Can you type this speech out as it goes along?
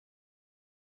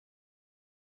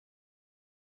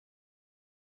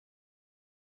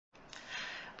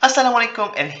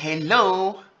Assalamualaikum and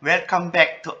hello, welcome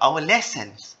back to our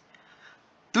lessons.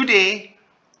 Today,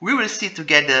 we will see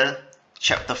together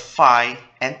chapter 5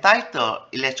 entitled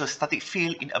Electrostatic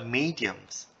Field in a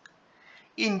Mediums.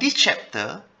 In this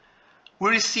chapter,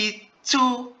 we will see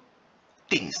two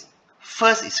things.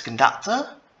 First is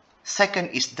conductor, second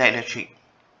is dielectric.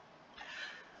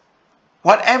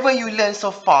 Whatever you learn so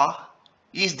far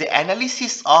is the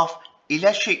analysis of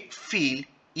electric field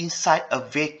inside a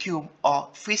vacuum or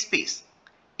free space.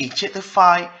 In chapter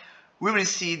 5, we will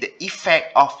see the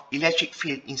effect of electric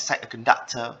field inside a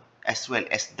conductor as well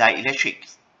as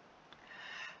dielectrics.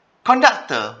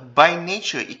 Conductor, by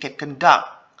nature, it can conduct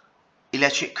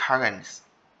electric currents.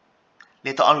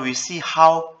 Later on, we will see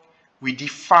how we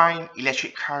define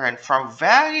electric current from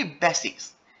very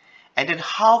basics, and then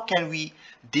how can we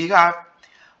derive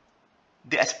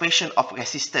the expression of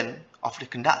resistance of the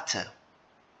conductor.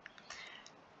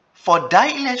 For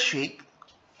dielectric,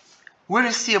 we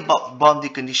will see about boundary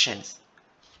conditions.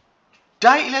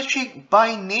 Dielectric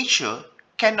by nature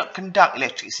cannot conduct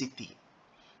electricity,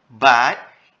 but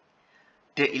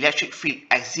the electric field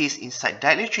exists inside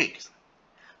dielectrics.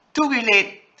 To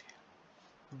relate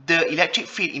the electric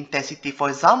field intensity, for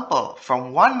example,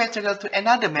 from one material to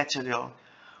another material,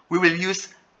 we will use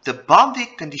the boundary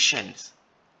conditions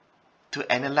to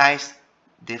analyze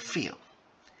the field.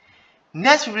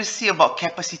 Next, we will see about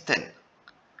capacitance.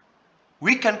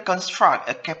 We can construct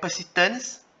a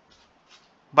capacitance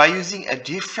by using a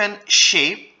different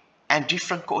shape and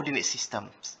different coordinate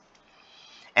systems.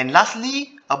 And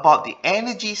lastly, about the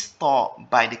energy stored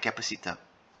by the capacitor.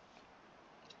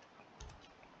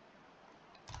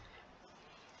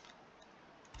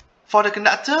 For the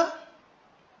conductor,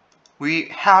 we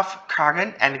have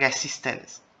current and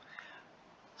resistance.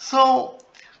 So,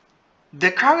 the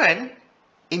current,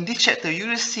 in this chapter, you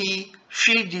will see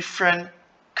three different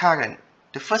currents.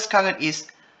 The first current is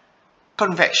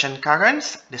convection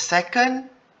currents. The second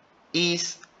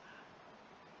is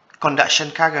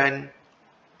conduction current.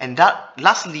 And that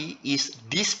lastly is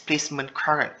displacement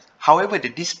current. However, the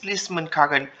displacement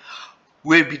current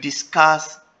will be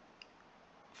discussed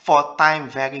for time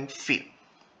varying field.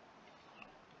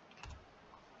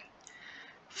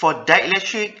 For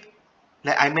dielectric,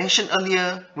 like I mentioned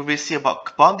earlier, we will see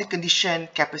about boundary condition,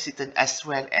 capacitance, as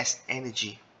well as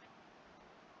energy.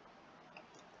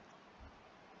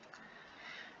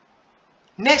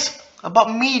 Next,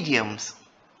 about mediums.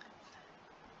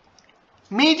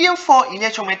 Medium for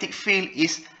electromagnetic field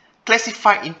is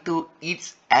classified into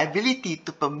its ability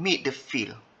to permit the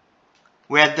field,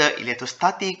 whether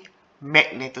electrostatic,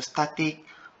 magnetostatic,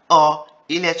 or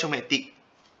electromagnetic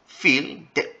field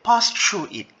that pass through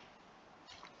it.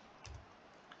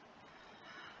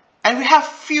 And we have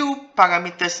few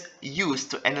parameters used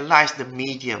to analyze the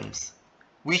mediums,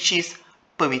 which is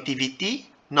permittivity,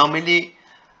 normally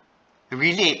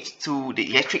relates to the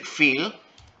electric field.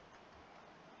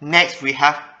 Next, we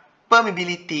have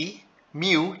permeability,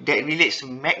 mu, that relates to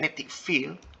magnetic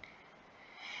field.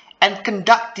 And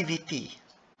conductivity.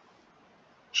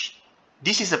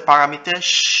 This is a parameter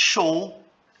show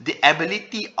the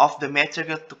ability of the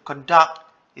material to conduct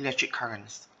electric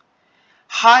currents.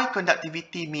 High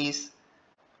conductivity means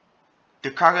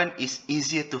the current is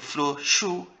easier to flow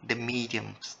through the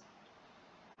mediums.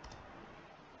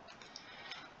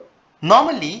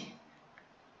 Normally,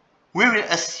 we will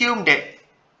assume that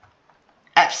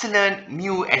epsilon,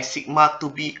 mu, and sigma to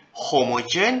be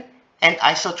homogeneous and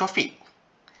isotropic.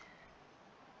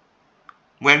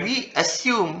 When we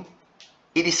assume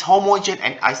it is homogeneous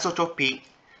and isotropic,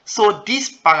 so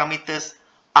these parameters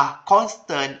are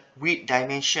constant with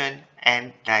dimension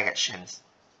and directions.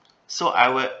 So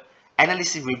our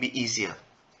analysis will be easier.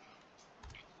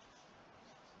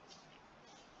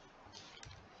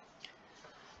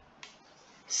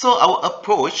 So our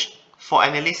approach for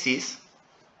analysis,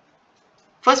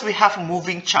 first we have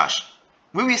moving charge.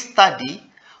 We will study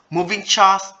moving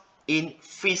charge in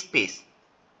free space.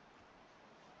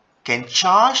 Can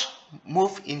charge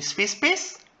move in free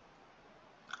space?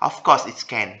 Of course it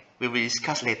can. We will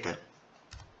discuss later.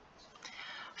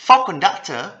 For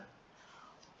conductor,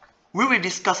 we will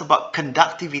discuss about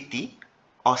conductivity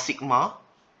or sigma,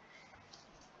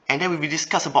 and then we will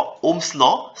discuss about Ohm's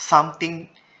law, something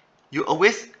you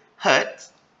always heard.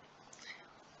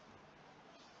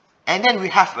 And then we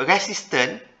have a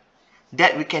resistance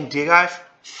that we can derive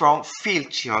from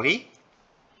field theory.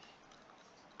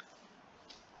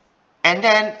 And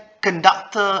then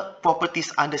conductor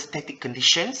properties under static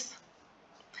conditions.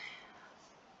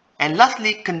 And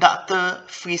lastly, conductor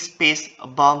free space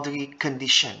boundary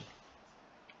condition.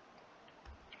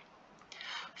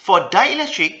 For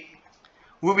dielectric,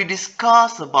 we will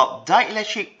discuss about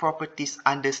dielectric properties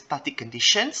under static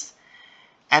conditions,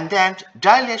 and then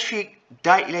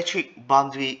dielectric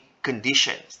boundary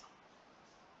conditions.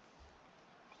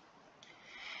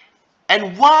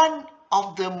 And one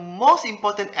of the most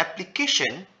important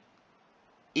application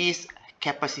is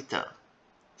capacitor.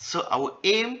 So our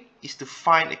aim is to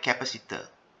find a capacitor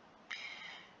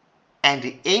and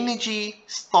the energy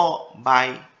stored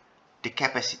by the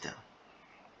capacitor.